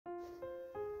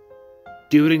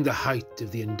During the height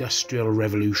of the Industrial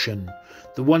Revolution,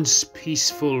 the once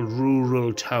peaceful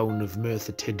rural town of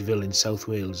Merthyr Tydfil in South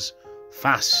Wales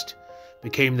fast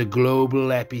became the global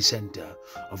epicentre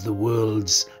of the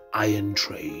world's iron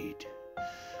trade.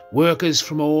 Workers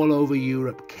from all over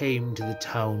Europe came to the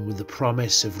town with the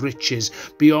promise of riches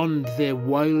beyond their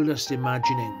wildest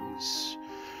imaginings.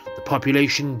 The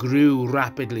population grew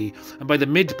rapidly, and by the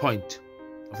midpoint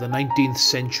of the 19th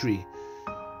century,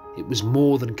 it was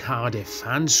more than Cardiff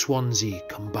and Swansea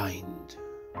combined.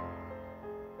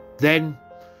 Then,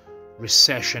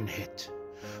 recession hit,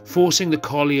 forcing the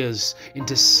colliers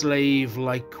into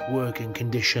slave-like working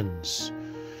conditions.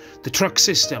 The truck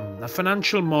system, a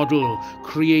financial model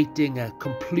creating a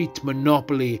complete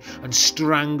monopoly and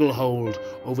stranglehold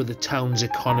over the town's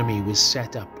economy, was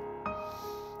set up.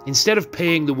 Instead of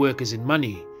paying the workers in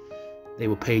money, they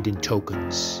were paid in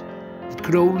tokens that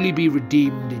could only be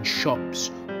redeemed in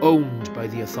shops owned by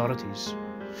the authorities,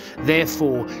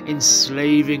 therefore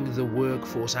enslaving the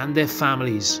workforce and their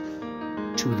families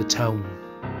to the town.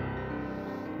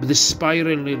 With the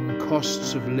spiralling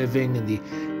costs of living and the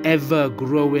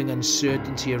ever-growing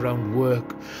uncertainty around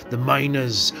work, the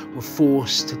miners were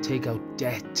forced to take out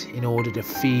debt in order to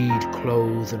feed,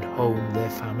 clothe and home their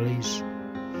families.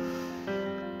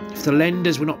 If the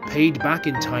lenders were not paid back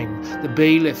in time, the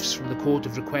bailiffs from the Court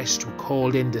of Request were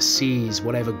called in to seize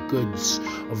whatever goods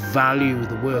of value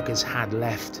the workers had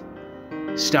left.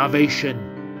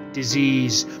 Starvation,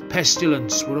 disease,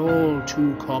 pestilence were all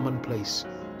too commonplace.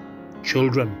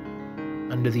 Children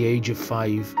under the age of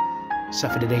 5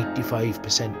 suffered an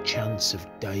 85% chance of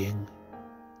dying.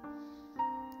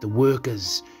 The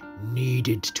workers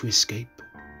needed to escape.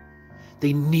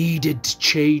 They needed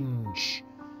change.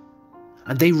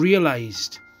 And they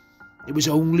realised it was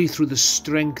only through the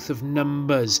strength of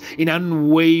numbers, in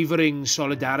unwavering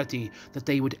solidarity, that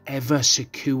they would ever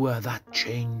secure that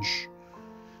change.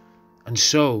 And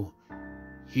so,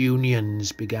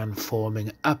 unions began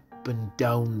forming up and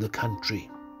down the country.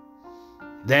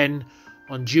 Then,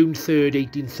 on June 3rd,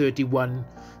 1831,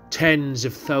 tens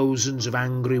of thousands of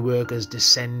angry workers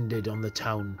descended on the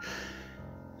town.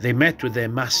 They met with their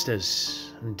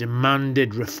masters and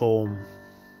demanded reform.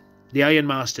 The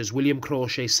ironmasters William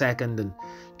Crawshay II and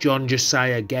John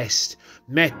Josiah Guest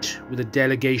met with a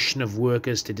delegation of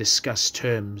workers to discuss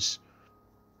terms,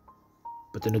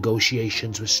 but the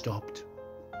negotiations were stopped.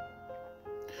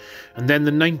 And then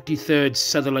the 93rd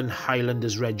Sutherland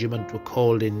Highlanders Regiment were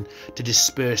called in to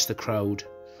disperse the crowd.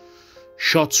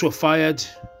 Shots were fired,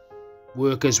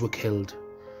 workers were killed,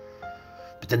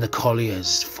 but then the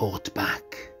colliers fought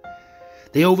back.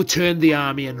 They overturned the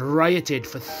army and rioted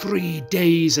for 3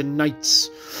 days and nights,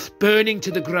 burning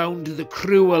to the ground the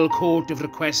cruel Court of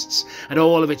Requests and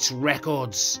all of its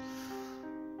records.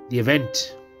 The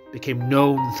event became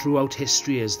known throughout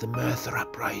history as the Merthyr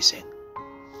Uprising.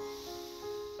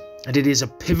 And it is a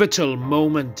pivotal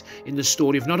moment in the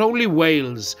story of not only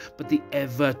Wales, but the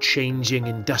ever-changing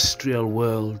industrial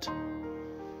world.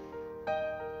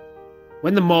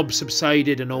 When the mob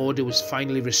subsided and order was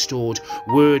finally restored,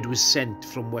 word was sent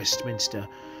from Westminster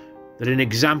that an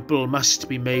example must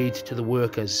be made to the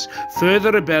workers.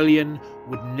 Further rebellion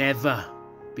would never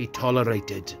be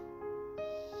tolerated.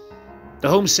 The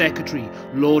Home Secretary,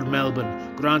 Lord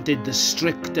Melbourne, granted the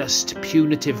strictest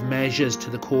punitive measures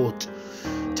to the court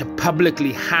to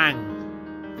publicly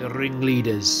hang the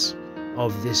ringleaders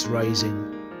of this rising.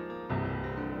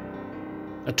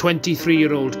 A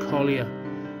 23-year-old collier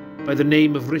by the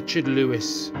name of Richard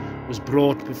Lewis was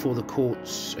brought before the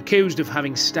courts, accused of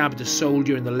having stabbed a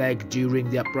soldier in the leg during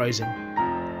the uprising.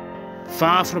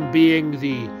 Far from being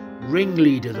the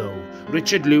ringleader, though,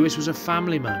 Richard Lewis was a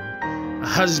family man, a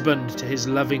husband to his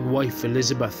loving wife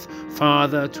Elizabeth,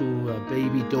 father to a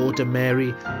baby daughter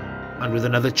Mary, and with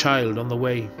another child on the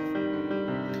way.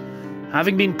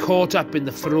 Having been caught up in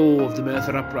the furrow of the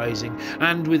Merthyr Uprising,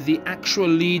 and with the actual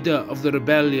leader of the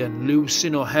rebellion,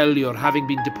 Lewsin O'Helior, having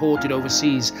been deported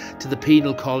overseas to the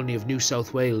penal colony of New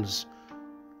South Wales,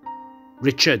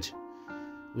 Richard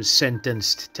was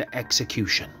sentenced to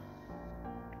execution.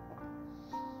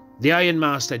 The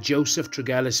ironmaster Joseph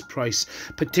Tregellis Price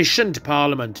petitioned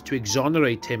Parliament to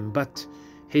exonerate him, but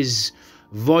his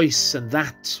voice and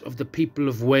that of the people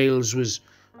of Wales was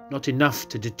not enough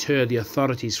to deter the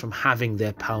authorities from having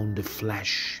their pound of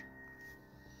flesh.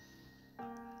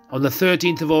 On the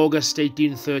 13th of August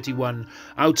 1831,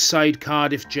 outside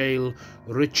Cardiff jail,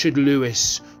 Richard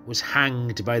Lewis was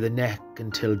hanged by the neck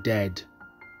until dead.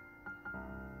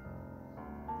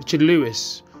 Richard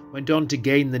Lewis went on to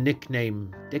gain the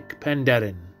nickname Dic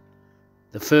Penderyn,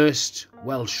 the first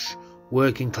Welsh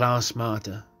working-class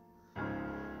martyr.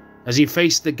 As he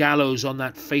faced the gallows on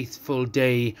that faithful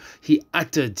day, he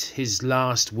uttered his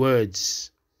last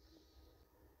words.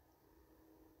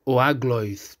 O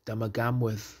agloedd dam y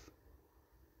Camwedd,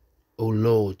 O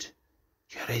Lord,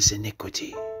 here is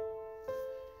iniquity.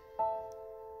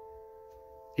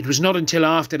 It was not until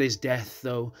after his death,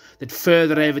 though, that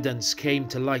further evidence came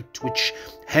to light which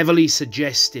heavily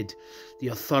suggested the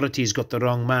authorities got the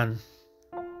wrong man.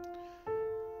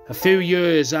 A few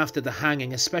years after the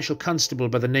hanging, a special constable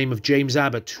by the name of James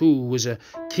Abbott, who was a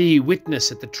key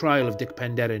witness at the trial of Dic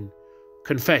Penderyn,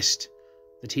 confessed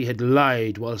that he had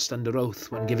lied whilst under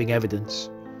oath when giving evidence.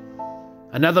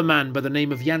 Another man by the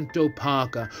name of Yanto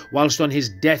Parker, whilst on his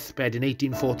deathbed in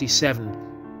 1847,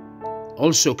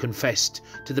 also confessed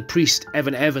to the priest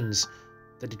Evan Evans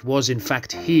that it was in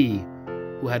fact he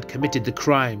who had committed the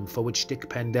crime for which Dic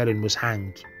Penderyn was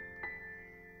hanged.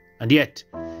 And yet,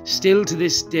 still to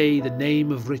this day, the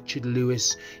name of Richard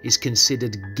Lewis is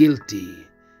considered guilty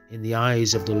in the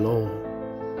eyes of the law.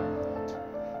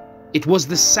 It was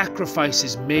the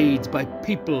sacrifices made by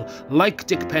people like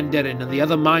Dic Penderyn and the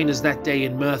other miners that day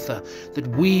in Merthyr that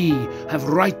we have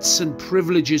rights and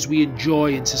privileges we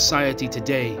enjoy in society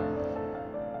today.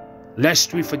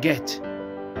 Lest we forget,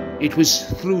 it was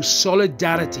through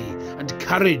solidarity and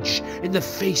courage in the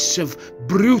face of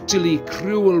brutally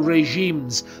cruel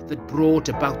regimes that brought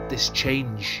about this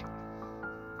change.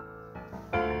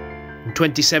 In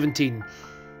 2017,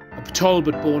 a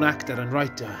Talbot-born actor and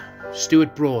writer,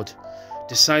 Stuart Broad,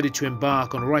 decided to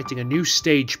embark on writing a new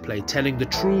stage play telling the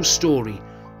true story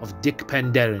of Dic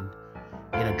Penderyn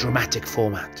in a dramatic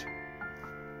format.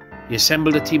 He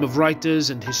assembled a team of writers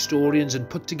and historians and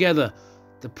put together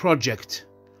the project,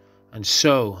 and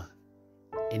so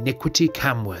Iniquity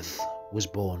Camwedd was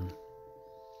born.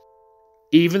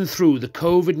 Even through the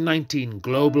COVID-19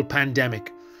 global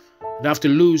pandemic, and after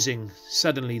losing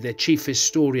suddenly their chief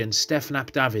historian Stefan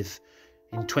ap Dafydd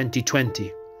in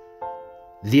 2020,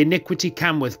 the Iniquity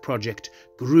Camwedd project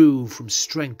grew from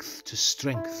strength to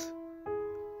strength.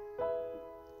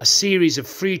 A series of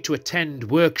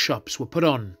free-to-attend workshops were put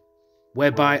on,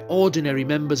 whereby ordinary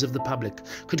members of the public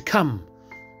could come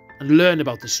and learn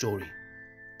about the story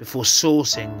before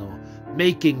sourcing or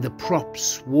making the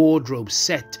props, wardrobe,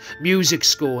 set, music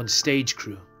score and stage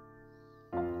crew.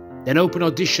 Then open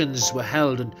auditions were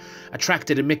held and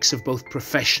attracted a mix of both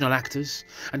professional actors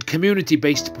and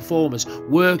community-based performers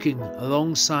working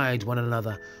alongside one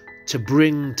another to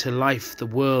bring to life the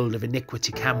world of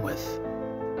Iniquity Camwedd.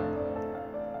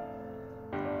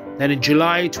 Then in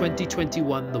July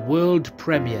 2021, the world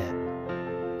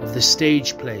premiere of the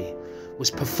stage play was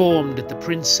performed at the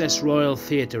Princess Royal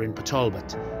Theatre in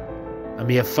Talbot, a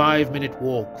mere 5-minute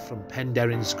walk from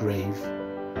Penderyn's grave,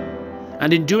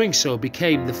 and in doing so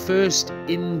became the first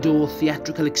indoor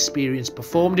theatrical experience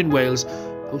performed in Wales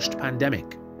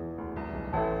post-pandemic.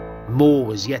 More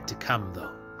was yet to come,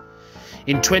 though.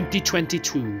 In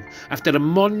 2022, after a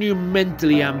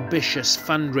monumentally ambitious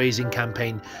fundraising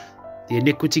campaign, the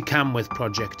Iniquity Camwedd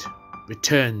project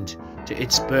returned to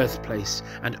its birthplace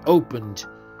and opened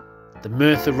the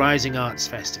Merthyr Uprising Arts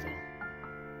Festival,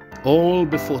 all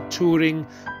before touring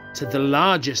to the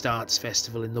largest arts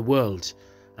festival in the world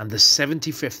and the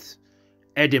 75th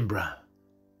Edinburgh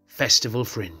Festival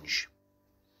Fringe.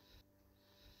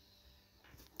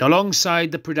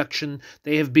 Alongside the production,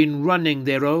 they have been running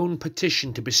their own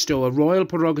petition to bestow a royal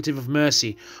prerogative of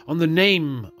mercy on the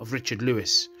name of Richard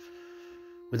Lewis,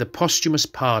 with a posthumous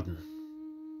pardon.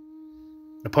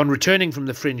 Upon returning from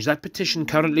the Fringe, that petition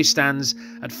currently stands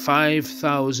at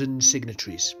 5,000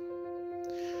 signatories.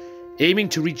 Aiming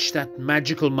to reach that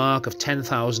magical mark of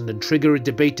 10,000 and trigger a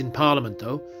debate in Parliament,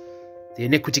 though, the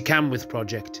Iniquity Camwedd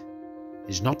project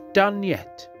is not done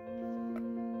yet.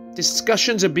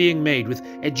 Discussions are being made with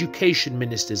education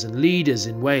ministers and leaders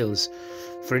in Wales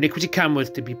for Iniquity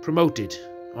Camwedd to be promoted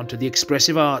onto the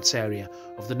expressive arts area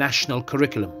of the national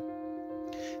curriculum,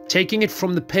 taking it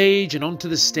from the page and onto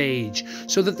the stage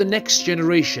so that the next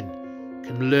generation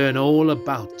can learn all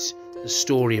about the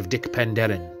story of Dic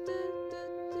Penderyn.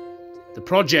 The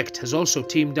project has also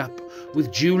teamed up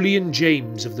with Julian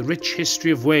James of the Rich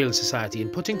History of Wales Society in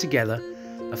putting together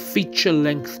a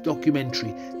feature-length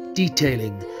documentary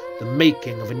detailing the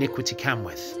making of Iniquity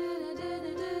Camwedd.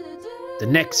 The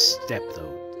next step,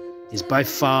 though, is by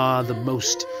far the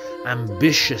most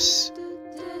ambitious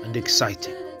and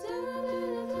exciting.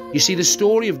 You see, the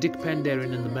story of Dic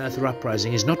Penderyn and the Merthyr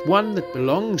Uprising is not one that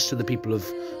belongs to the people of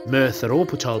Merthyr or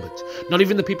Talbot, not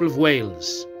even the people of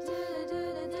Wales.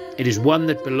 It is one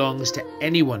that belongs to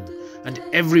anyone and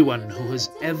everyone who has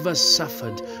ever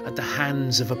suffered at the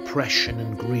hands of oppression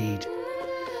and greed.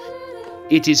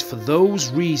 It is for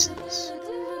those reasons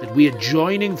that we are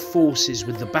joining forces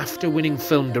with the BAFTA-winning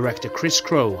film director Chris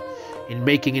Crowe in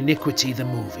making Iniquity the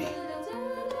movie.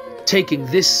 Taking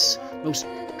this most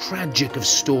tragic of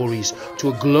stories to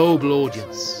a global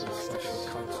audience.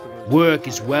 Work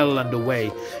is well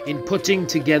underway in putting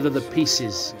together the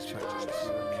pieces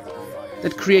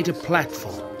that create a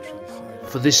platform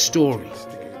for this story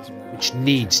which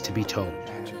needs to be told.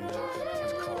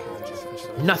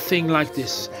 Nothing like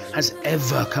this has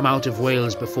ever come out of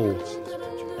Wales before,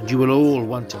 and you will all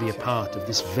want to be a part of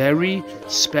this very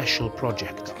special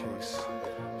project.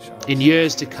 In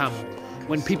years to come,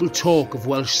 when people talk of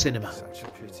Welsh cinema,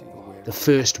 the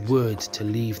first word to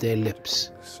leave their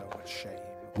lips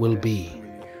will be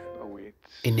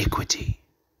Iniquity.